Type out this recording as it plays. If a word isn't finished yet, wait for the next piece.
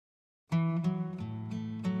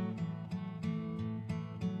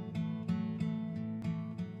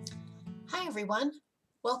Hi everyone,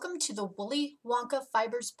 welcome to the Wooly Wonka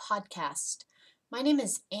Fibers podcast. My name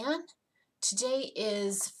is Anne. Today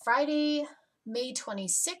is Friday, May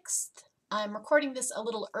 26th. I'm recording this a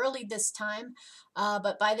little early this time,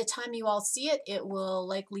 but by the time you all see it, it will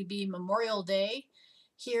likely be Memorial Day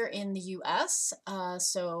here in the US,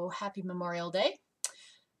 so happy Memorial Day.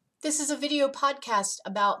 This is a video podcast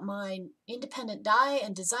about my independent dye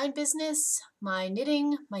and design business, my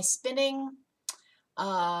knitting, my spinning,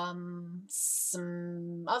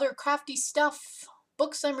 some other crafty stuff,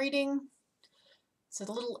 books I'm reading. It's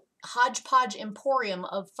a little hodgepodge emporium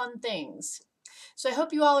of fun things. So I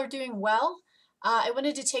hope you all are doing well. I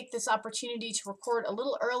wanted to take this opportunity to record a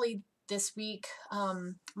little early this week.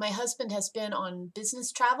 My husband has been on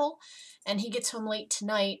business travel and he gets home late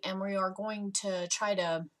tonight, and we are going to try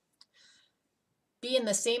to be in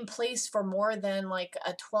the same place for more than like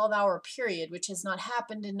a 12-hour period, which has not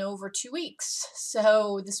happened in over 2 weeks.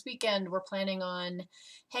 So this weekend we're planning on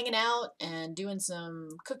hanging out and doing some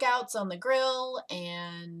cookouts on the grill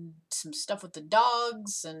and some stuff with the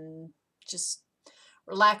dogs and just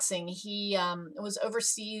relaxing. He was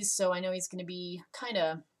overseas, so I know he's going to be kind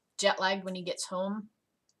of jet lagged when he gets home.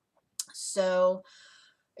 So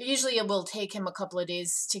usually it will take him a couple of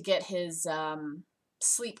days to get his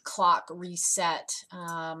sleep clock reset.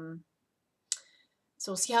 So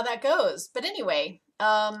we'll see how that goes. But anyway,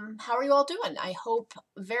 how are you all doing? I hope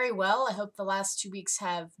very well. I hope the last 2 weeks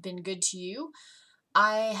have been good to you.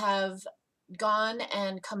 I have gone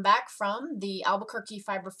and come back from the Albuquerque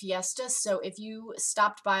Fiber Fiesta. So if you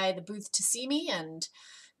stopped by the booth to see me and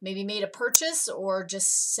maybe made a purchase or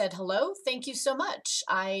just said hello, thank you so much.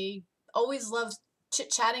 I always love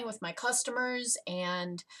chit-chatting with my customers,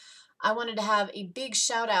 and I wanted to have a big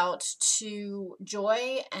shout out to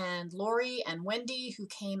Joy and Lori and Wendy, who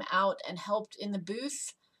came out and helped in the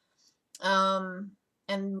booth,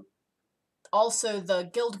 and also the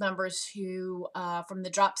guild members who from the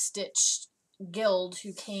Drop Stitch Guild,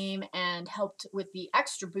 who came and helped with the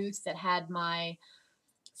extra booth that had my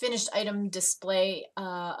finished item display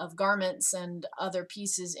of garments and other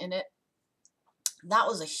pieces in it. That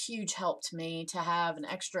was a huge help to me to have an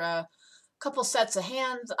extra couple sets of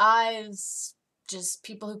hands, eyes, just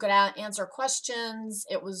people who could answer questions.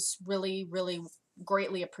 It was really, really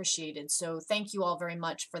greatly appreciated. So thank you all very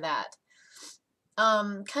much for that.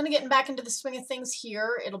 Kind of getting back into the swing of things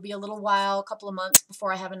here. It'll be a little while, a couple of months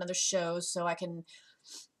before I have another show, so I can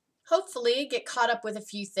hopefully get caught up with a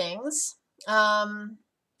few things.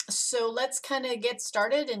 So let's kind of get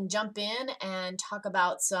started and jump in and talk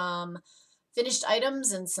about some finished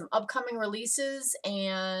items and some upcoming releases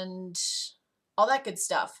and all that good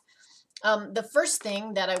stuff. The first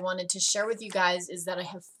thing that I wanted to share with you guys is that I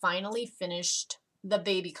have finally finished the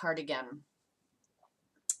baby cardigan.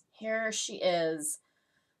 Here she is.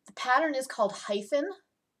 The pattern is called Hyphen,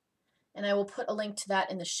 and I will put a link to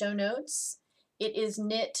that in the show notes. It is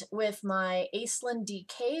knit with my Aislinn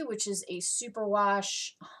DK, which is a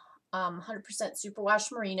superwash, 100%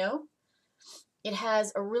 superwash merino. It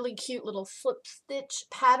has a really cute little slip stitch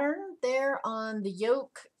pattern there on the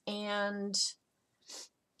yoke and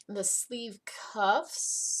the sleeve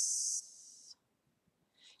cuffs.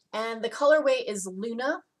 And the colorway is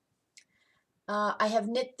Luna. I have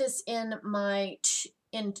knit this in my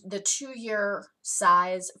in the 2-year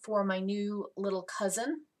size for my new little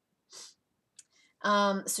cousin.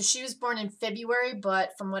 So she was born in February,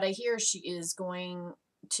 but from what I hear, she is going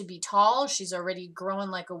to be tall. She's already growing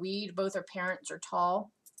like a weed. Both her parents are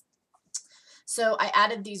tall. So I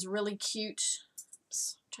added these really cute,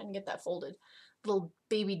 trying to get that folded, little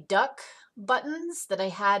baby duck buttons that I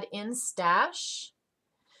had in stash.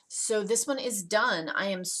 So this one is done. I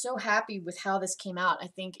am so happy with how this came out. I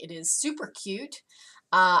think it is super cute.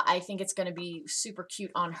 I think it's going to be super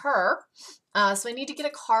cute on her. So I need to get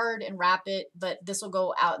a card and wrap it, but this will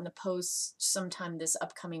go out in the post sometime this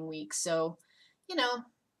upcoming week. So, you know,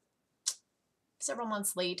 several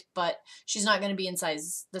months late, but she's not going to be in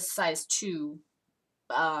the size 2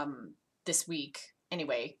 this week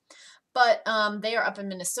anyway. But they are up in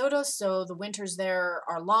Minnesota, so the winters there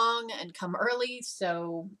are long and come early.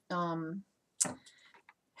 So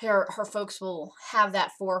her folks will have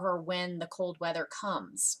that for her when the cold weather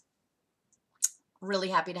comes. Really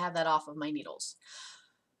happy to have that off of my needles.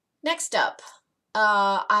 Next up,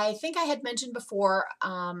 I think I had mentioned before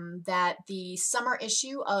that the summer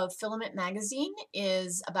issue of Filament magazine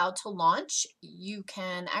is about to launch. You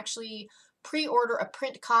can actually pre-order a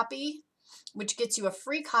print copy, which gets you a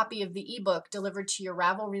free copy of the ebook delivered to your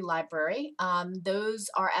Ravelry library. Those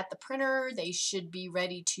are at the printer. They should be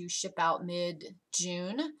ready to ship out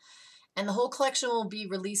mid-June, and the whole collection will be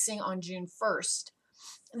releasing on June 1st.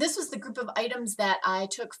 This was the group of items that I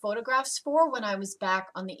took photographs for when I was back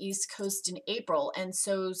on the East Coast in April. And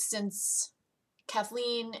so since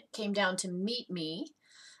Kathleen came down to meet me,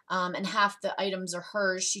 and half the items are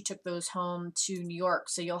hers, she took those home to New York.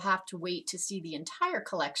 So you'll have to wait to see the entire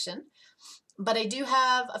collection. But I do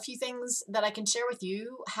have a few things that I can share with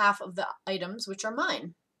you, half of the items which are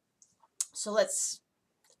mine. So let's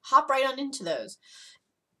hop right on into those.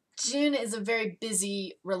 June is a very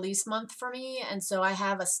busy release month for me, and so I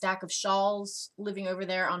have a stack of shawls living over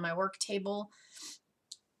there on my work table,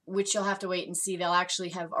 which you'll have to wait and see. They'll actually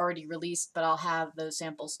have already released, but I'll have those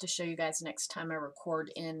samples to show you guys next time I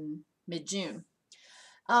record in mid-June.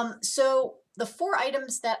 So the 4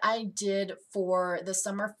 items that I did for the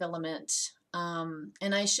summer filament,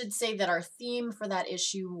 and I should say that our theme for that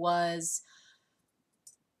issue was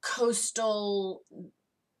coastal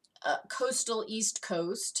East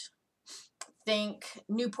Coast. Think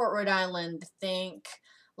Newport, Rhode Island. Think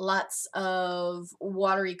lots of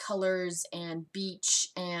watery colors and beach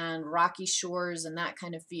and rocky shores and that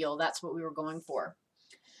kind of feel. That's what we were going for.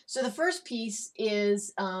 So the first piece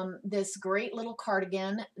is this great little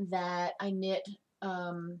cardigan that I knit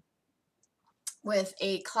with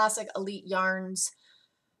a classic Elite Yarns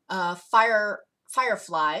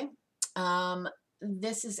Firefly.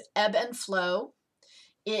 This is Ebb and Flow.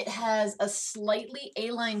 It has a slightly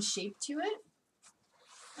A-line shape to it,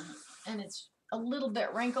 and it's a little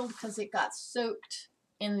bit wrinkled because it got soaked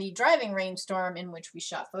in the driving rainstorm in which we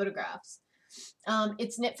shot photographs.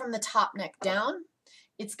 It's knit from the top neck down.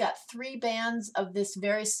 It's got 3 bands of this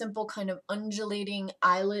very simple kind of undulating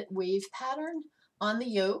eyelet wave pattern on the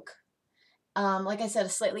yoke. Like I said, a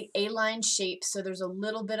slightly A-line shape, so there's a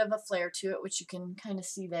little bit of a flare to it, which you can kind of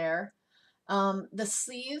see there. The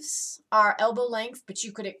sleeves are elbow length, but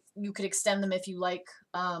you could extend them if you like,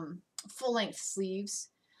 full length sleeves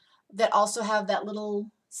that also have that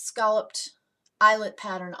little scalloped eyelet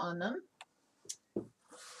pattern on them.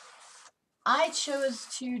 I chose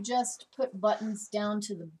to just put buttons down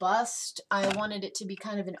to the bust. I wanted it to be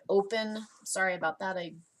kind of an open, sorry about that,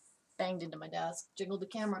 I banged into my desk, jiggled the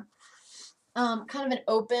camera. Kind of an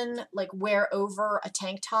open, like wear over a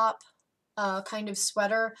tank top kind of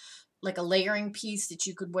sweater, like a layering piece that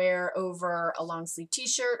you could wear over a long sleeve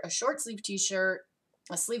t-shirt, a short sleeve t-shirt,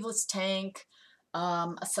 a sleeveless tank,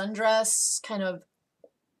 a sundress, kind of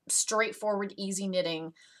straightforward, easy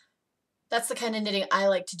knitting. That's the kind of knitting I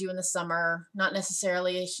like to do in the summer, not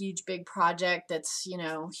necessarily a huge big project that's, you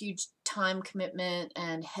know, huge time commitment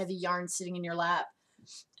and heavy yarn sitting in your lap.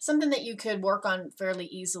 Something that you could work on fairly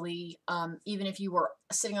easily, even if you were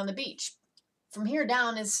sitting on the beach. From here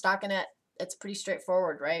down is stockinette. It's pretty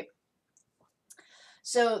straightforward, right?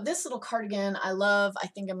 So this little cardigan I love. I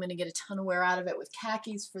think I'm going to get a ton of wear out of it with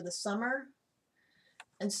khakis for the summer.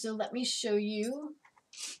 And so let me show you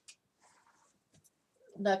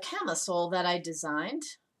the camisole that I designed.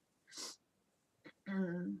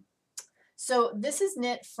 So this is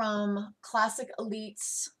knit from Classic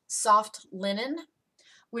Elite's soft linen,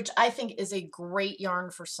 which I think is a great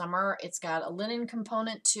yarn for summer. It's got a linen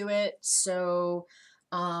component to it, so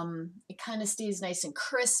it kind of stays nice and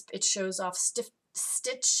crisp. It shows off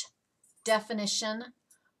stitch definition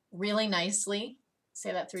really nicely.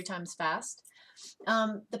 Say that 3 times fast.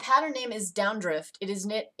 The pattern name is Downdrift. It is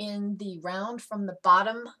knit in the round from the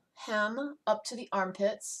bottom hem up to the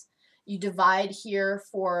armpits. You divide here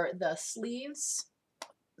for the sleeves,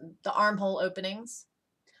 the armhole openings.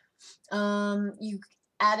 You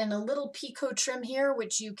add in a little picot trim here,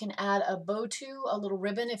 which you can add a bow to, a little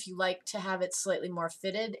ribbon if you like to have it slightly more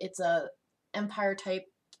fitted. It's a empire type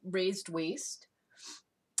raised waist.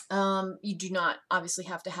 You do not obviously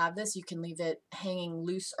have to have this. You can leave it hanging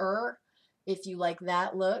looser if you like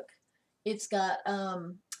that look. It's got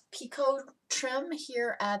picot trim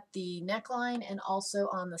here at the neckline and also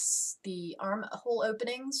on the armhole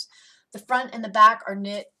openings. The front and the back are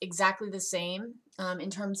knit exactly the same in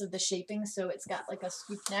terms of the shaping, so it's got like a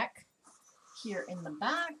scoop neck here in the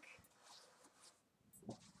back.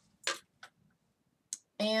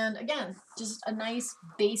 And again, just a nice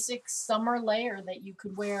basic summer layer that you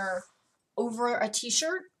could wear over a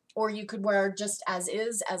t-shirt, or you could wear just as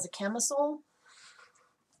is as a camisole.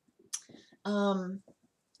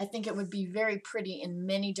 I think it would be very pretty in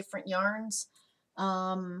many different yarns.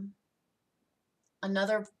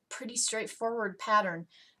 Another pretty straightforward pattern.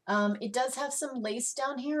 It does have some lace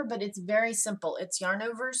down here, but it's very simple. It's yarn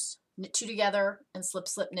overs, knit 2 together, and slip,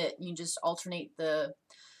 slip, knit. You just alternate the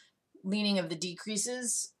leaning of the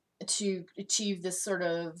decreases to achieve this sort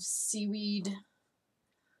of seaweed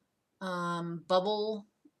bubble,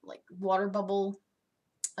 like water bubble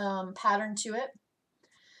pattern to it.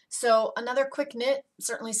 So another quick knit,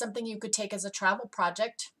 certainly something you could take as a travel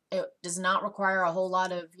project. It does not require a whole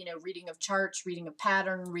lot of, reading of charts, reading of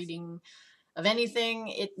pattern, reading of anything.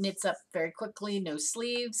 It knits up very quickly, no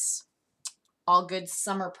sleeves, all good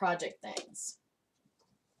summer project things.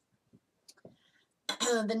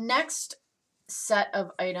 The next set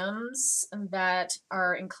of items that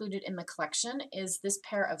are included in the collection is this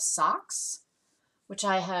pair of socks, which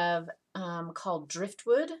I have called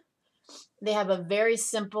Driftwood. They have a very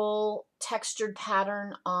simple textured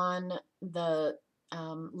pattern on the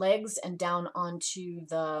legs and down onto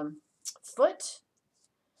the foot.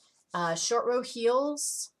 Short row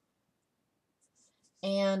heels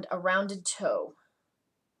and a rounded toe.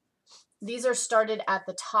 These are started at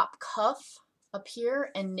the top cuff up here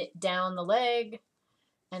and knit down the leg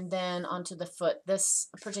and then onto the foot. This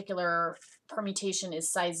particular permutation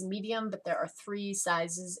is size medium, but there are 3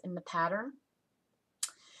 sizes in the pattern.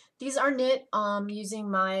 These are knit using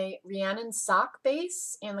my Rhiannon sock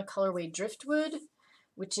base and the colorway Driftwood,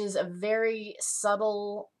 which is a very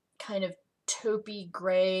subtle kind of taupey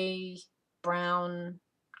gray brown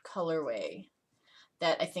colorway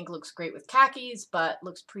that I think looks great with khakis, but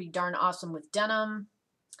looks pretty darn awesome with denim.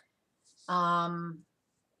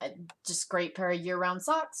 Just great pair of year-round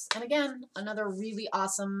socks. And again, another really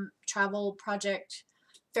awesome travel project,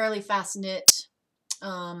 fairly fast knit.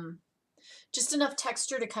 Just enough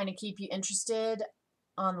texture to kind of keep you interested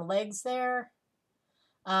on the legs there.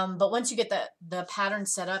 But once you get the pattern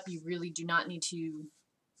set up, you really do not need to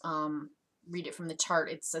read it from the chart.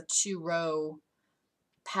 It's a 2-row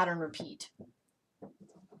pattern repeat.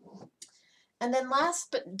 And then last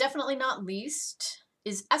but definitely not least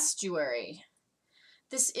is Estuary.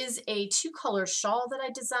 This is a 2-color shawl that I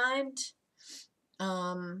designed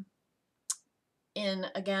in,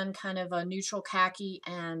 again, kind of a neutral khaki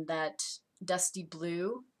and that dusty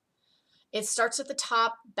blue. It starts at the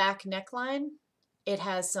top back neckline. It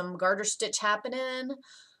has some garter stitch happening,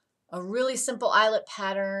 a really simple eyelet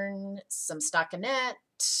pattern, some stockinette,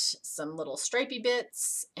 some little stripy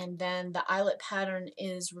bits, and then the eyelet pattern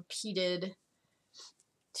is repeated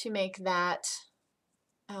to make that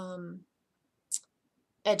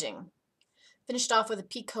edging. Finished off with a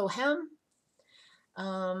picot hem.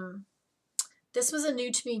 This was a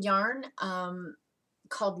new to me yarn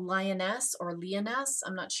called Lioness or Leoness.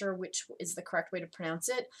 I'm not sure which is the correct way to pronounce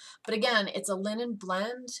it. But again, it's a linen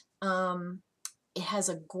blend. It has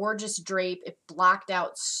a gorgeous drape. It blocked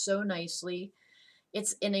out so nicely.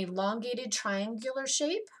 It's in a elongated triangular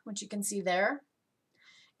shape, which you can see there.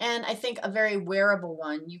 And I think a very wearable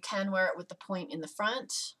one. You can wear it with the point in the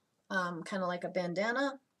front, kind of like a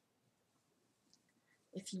bandana,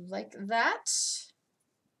 if you like that.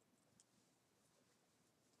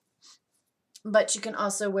 But you can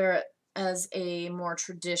also wear it as a more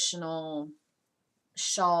traditional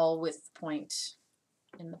shawl with point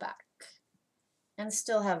in the back and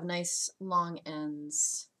still have nice long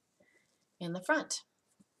ends in the front.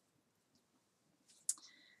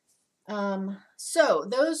 So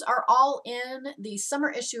those are all in the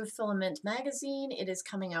summer issue of Filament magazine. It is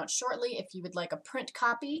coming out shortly. If you would like a print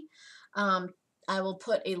copy, I will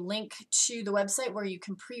put a link to the website where you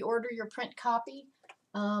can pre-order your print copy.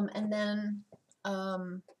 And then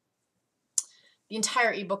the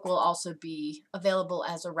entire ebook will also be available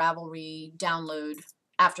as a Ravelry download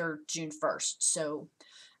after June 1st. So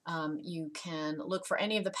you can look for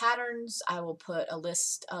any of the patterns. I will put a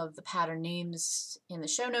list of the pattern names in the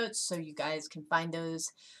show notes so you guys can find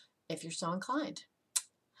those if you're so inclined.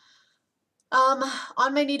 On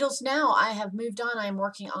my needles now, I have moved on. I'm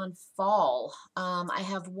working on fall. I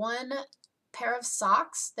have 1 pair of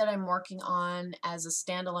socks that I'm working on as a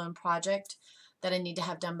standalone project that I need to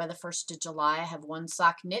have done by the 1st of July. I have 1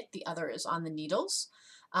 sock knit, the other is on the needles.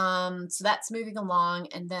 So that's moving along,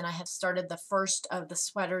 and then I have started the first of the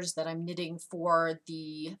sweaters that I'm knitting for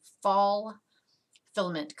the fall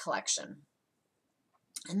filament collection.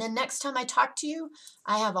 And then next time I talk to you,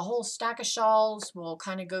 I have a whole stack of shawls. We'll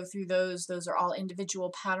kind of go through those. Those are all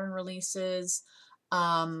individual pattern releases.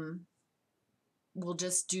 We'll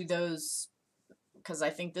just do those because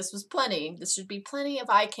I think this was plenty. This should be plenty of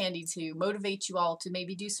eye candy to motivate you all to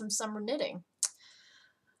maybe do some summer knitting.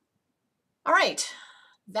 All right,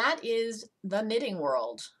 that is the knitting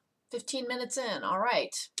world. 15 minutes in. All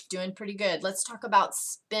right, doing pretty good. Let's talk about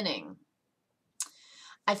spinning.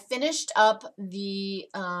 I finished up the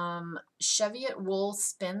Cheviot wool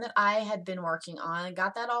spin that I had been working on. I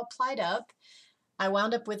got that all plied up. I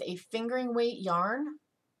wound up with a fingering weight yarn,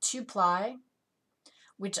 2-ply,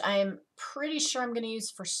 which I'm pretty sure I'm going to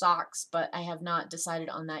use for socks, but I have not decided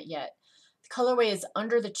on that yet. The colorway is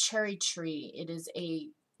Under the Cherry Tree. It is a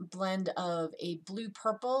blend of a blue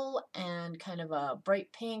purple and kind of a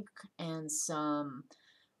bright pink and some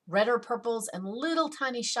redder purples and little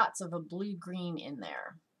tiny shots of a blue green in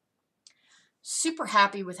there. Super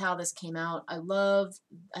happy with how this came out. I loved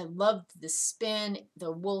the spin.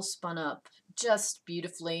 The wool spun up just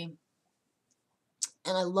beautifully.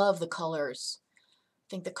 And I love the colors. I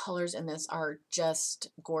think the colors in this are just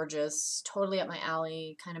gorgeous. Totally up my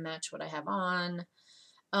alley, kind of match what I have on.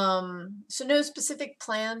 So no specific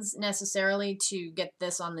plans necessarily to get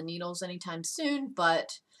this on the needles anytime soon,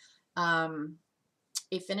 but a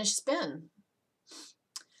finished spin.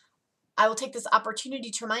 I will take this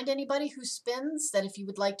opportunity to remind anybody who spins that if you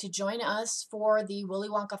would like to join us for the Wooly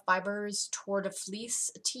Wonka Fibers Tour de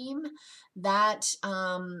Fleece team, that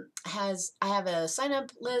I have a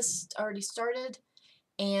sign-up list already started,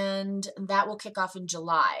 and that will kick off in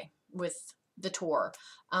July with the tour.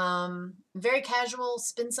 Very casual,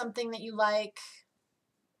 spin something that you like.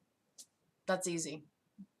 That's easy.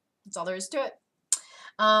 That's all there is to it.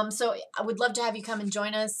 So I would love to have you come and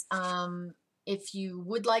join us. If you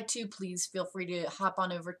would like to, please feel free to hop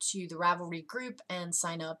on over to the Ravelry group and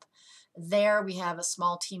sign up there. We have a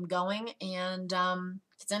small team going, and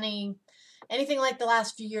if it's anything like the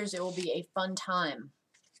last few years, it will be a fun time.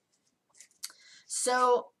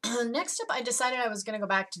 So next up, I decided I was going to go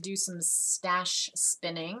back to do some stash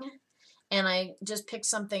spinning, and I just picked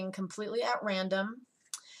something completely at random.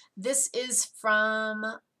 This is from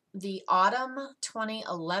the autumn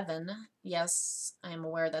 2011. Yes, I am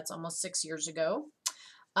aware that's almost 6 years ago.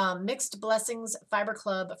 Mixed Blessings Fiber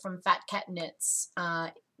Club from Fat Cat Knits.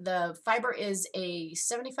 The fiber is a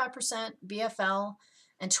 75% BFL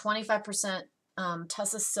and 25%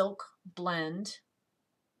 Tussa Silk blend.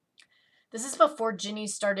 This is before Ginny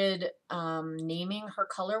started naming her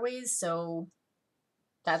colorways, so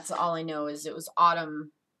that's all I know is it was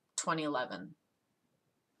autumn 2011.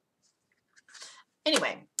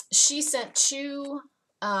 Anyway, she sent two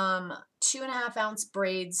 2.5 ounce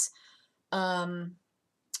braids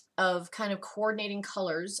of kind of coordinating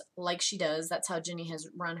colors like she does. That's how Ginny has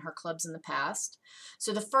run her clubs in the past.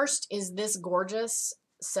 So the first is this gorgeous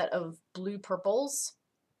set of blue purples.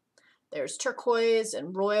 There's turquoise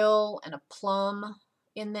and royal and a plum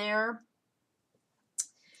in there.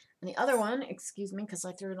 And the other one, excuse me because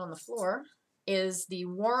I threw it on the floor, is the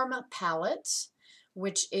warm palette,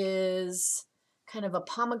 which is kind of a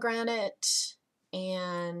pomegranate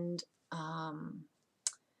and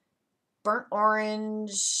burnt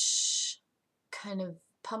orange, kind of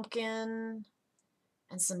pumpkin,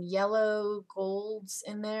 and some yellow golds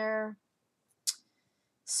in there.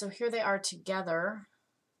 So here they are together.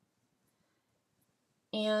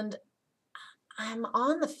 And I'm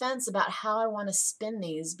on the fence about how I want to spin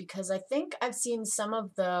these because I think I've seen some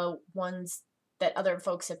of the ones that other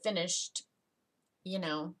folks have finished, you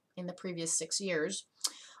know, in the previous 6 years,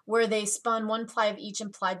 where they spun 1 ply of each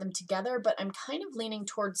and plied them together, but I'm kind of leaning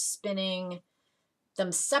towards spinning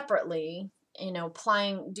them separately, you know,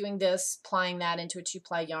 doing this, plying that into a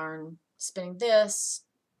 2-ply yarn, spinning this,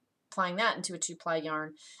 plying that into a 2-ply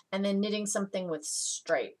yarn, and then knitting something with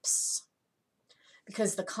stripes.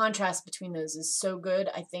 Because the contrast between those is so good,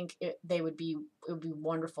 I think it would be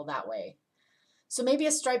wonderful that way. So maybe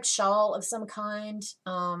a striped shawl of some kind.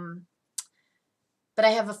 But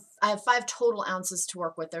I have 5 total ounces to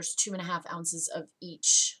work with. There's 2.5 ounces of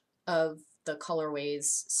each of the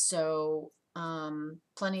colorways, so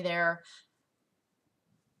plenty there.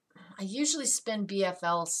 I usually spin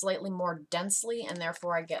BFL slightly more densely, and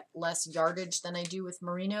therefore I get less yardage than I do with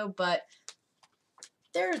merino, but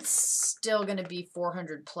there's still going to be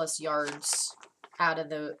 400 plus yards out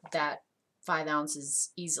of that 5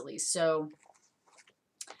 ounces easily. So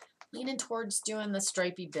leaning towards doing the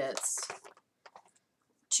stripey bits.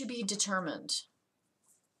 To be determined.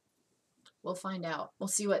 We'll find out. We'll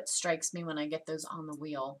see what strikes me when I get those on the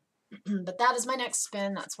wheel. But that is my next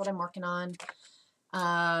spin. That's what I'm working on.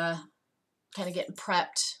 Kind of getting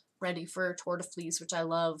prepped, ready for Tour de Fleece, which I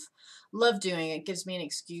love doing. It gives me an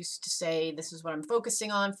excuse to say this is what I'm focusing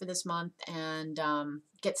on for this month and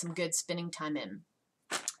get some good spinning time in.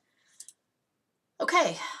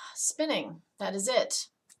 Okay, spinning. That is it.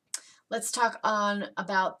 Let's talk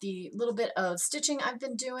about the little bit of stitching I've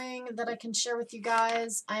been doing that I can share with you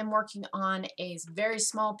guys. I am working on a very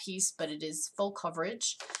small piece, but it is full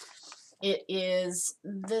coverage. It is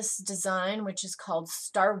this design, which is called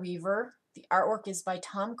Star Weaver. The artwork is by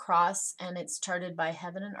Tom Cross, and it's charted by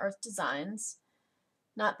Heaven and Earth Designs.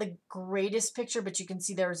 Not the greatest picture, but you can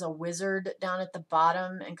see there's a wizard down at the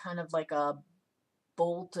bottom and kind of like a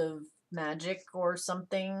bolt of magic or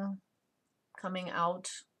something coming out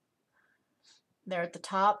there at the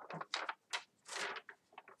top.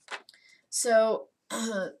 So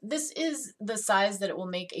this is the size that it will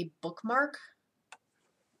make a bookmark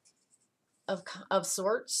of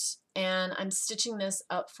sorts, and I'm stitching this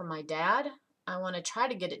up for my dad. I want to try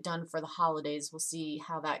to get it done for the holidays. We'll see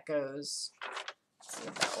how that goes. Let's see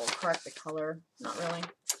if that will correct the color. Not really.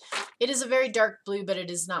 It is a very dark blue, but it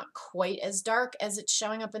is not quite as dark as it's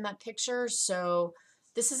showing up in that picture. So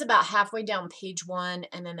this is about halfway down page 1,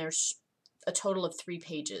 and then there's a total of 3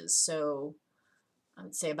 pages. So I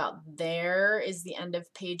would say about there is the end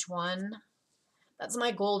of page 1. That's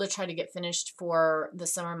my goal to try to get finished for the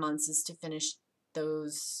summer months, is to finish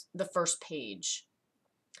the first page.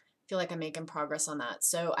 I feel like I'm making progress on that.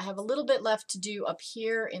 So I have a little bit left to do up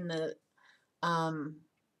here in the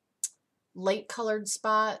light colored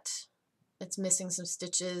spot. It's missing some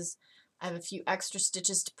stitches. I have a few extra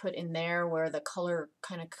stitches to put in there where the color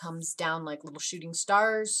kind of comes down like little shooting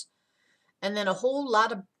stars. And then a whole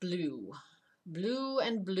lot of blue. Blue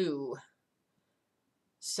and blue.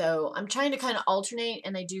 So I'm trying to kind of alternate,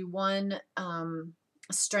 and I do one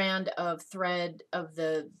strand of thread of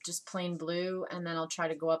the just plain blue, and then I'll try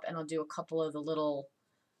to go up and I'll do a couple of the little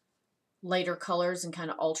lighter colors and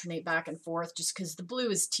kind of alternate back and forth, just because the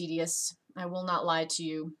blue is tedious. I will not lie to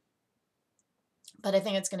you. But I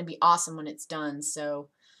think it's going to be awesome when it's done, so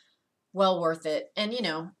well worth it. And you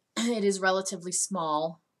know, it is relatively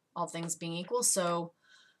small, all things being equal, so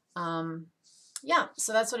yeah,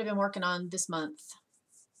 so that's what I've been working on this month.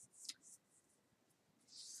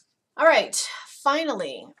 All right,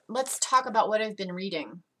 finally, let's talk about what I've been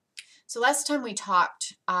reading. So last time we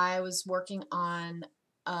talked, I was working on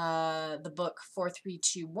the book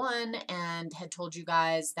 4321 and had told you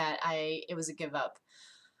guys that it was a give up.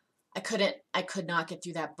 I could not get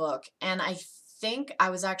through that book, and I think I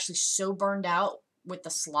was actually so burned out with the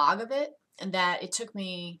slog of it, and that it took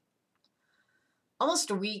me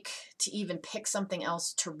almost a week to even pick something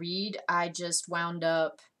else to read. I just wound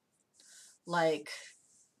up like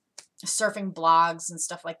surfing blogs and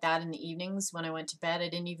stuff like that in the evenings when I went to bed. I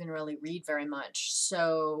didn't even really read very much,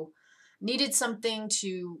 so needed something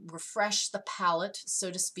to refresh the palate,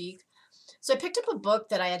 so to speak. So I picked up a book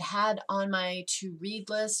that I had had on my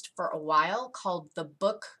to-read list for a while called The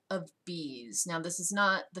Book of Bees. Now, this is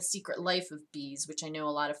not The Secret Life of Bees, which I know a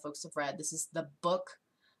lot of folks have read. This is The Book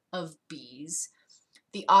of Bees.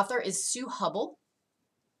 The author is Sue Hubbell.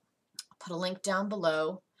 I'll put a link down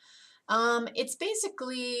below. It's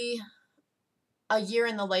basically a year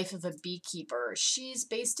in the life of a beekeeper. She's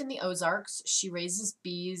based in the Ozarks. She raises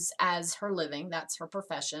bees as her living. That's her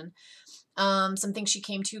profession. Something she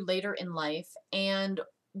came to later in life. And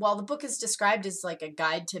while the book is described as like a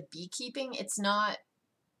guide to beekeeping, it's not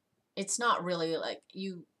really. Like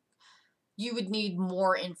you would need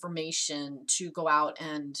more information to go out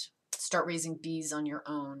and start raising bees on your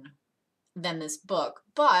own than this book.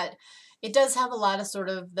 But it does have a lot of sort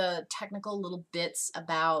of the technical little bits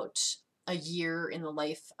about a year in the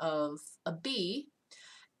life of a bee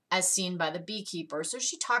as seen by the beekeeper. So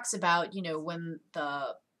she talks about, you know, when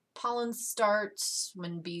the pollen starts,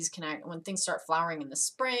 when when things start flowering in the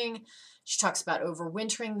spring. She talks about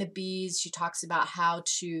overwintering the bees. She talks about how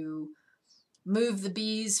to move the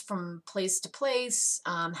bees from place to place,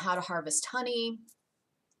 how to harvest honey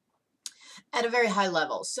at a very high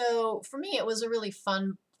level. So for me, it was a really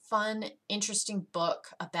fun, interesting book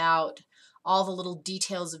about all the little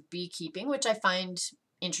details of beekeeping, which I find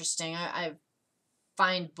interesting. I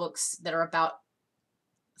find books that are about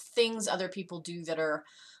things other people do that are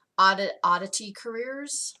oddity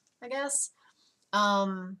careers, I guess.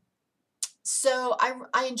 So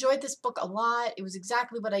I enjoyed this book a lot. It was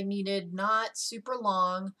exactly what I needed, not super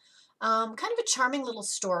long, kind of a charming little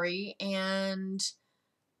story, and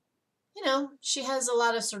you know, she has a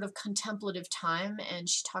lot of sort of contemplative time, and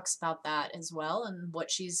she talks about that as well and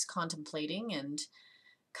what she's contemplating and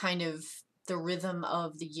kind of the rhythm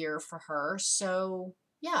of the year for her. So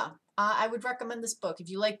yeah, I would recommend this book if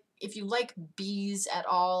you like bees at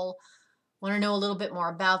all, want to know a little bit more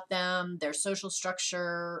about them, their social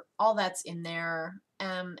structure, all that's in there,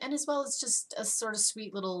 and as well as just a sort of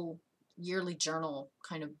sweet little yearly journal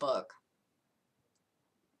kind of book.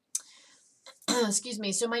 Excuse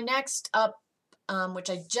me. So my next up, which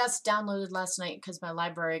I just downloaded last night because my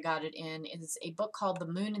library got it in, is a book called The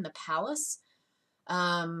Moon in the Palace,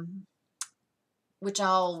 which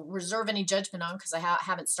I'll reserve any judgment on because I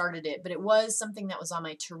haven't started it, but it was something that was on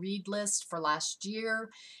my to-read list for last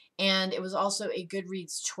year, and it was also a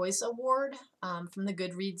Goodreads Choice Award from the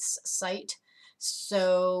Goodreads site,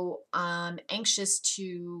 so I'm anxious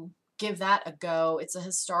to give that a go. It's a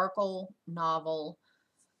historical novel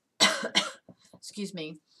excuse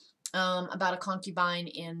me, about a concubine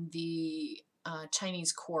in the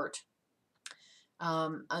Chinese court.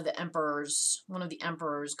 one of the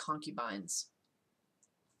emperor's concubines.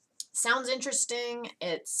 Sounds interesting.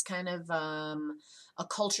 It's kind of a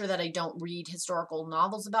culture that I don't read historical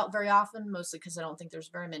novels about very often, mostly because I don't think there's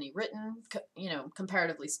very many written,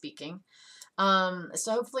 comparatively speaking.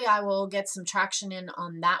 So hopefully I will get some traction in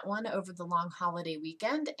on that one over the long holiday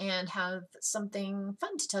weekend and have something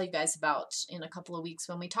fun to tell you guys about in a couple of weeks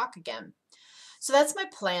when we talk again. So that's my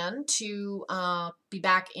plan, to be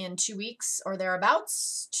back in 2 weeks or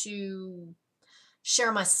thereabouts to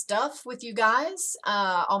share my stuff with you guys,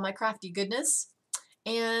 all my crafty goodness.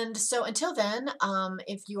 And so until then,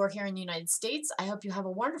 if you are here in the United States, I hope you have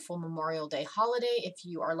a wonderful Memorial Day holiday if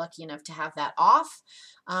you are lucky enough to have that off,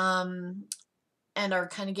 and are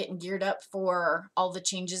kind of getting geared up for all the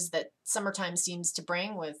changes that summertime seems to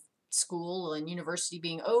bring, with school and university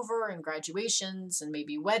being over and graduations and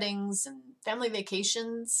maybe weddings and family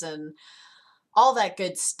vacations and all that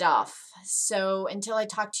good stuff. So until I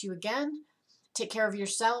talk to you again, take care of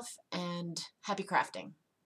yourself and happy crafting.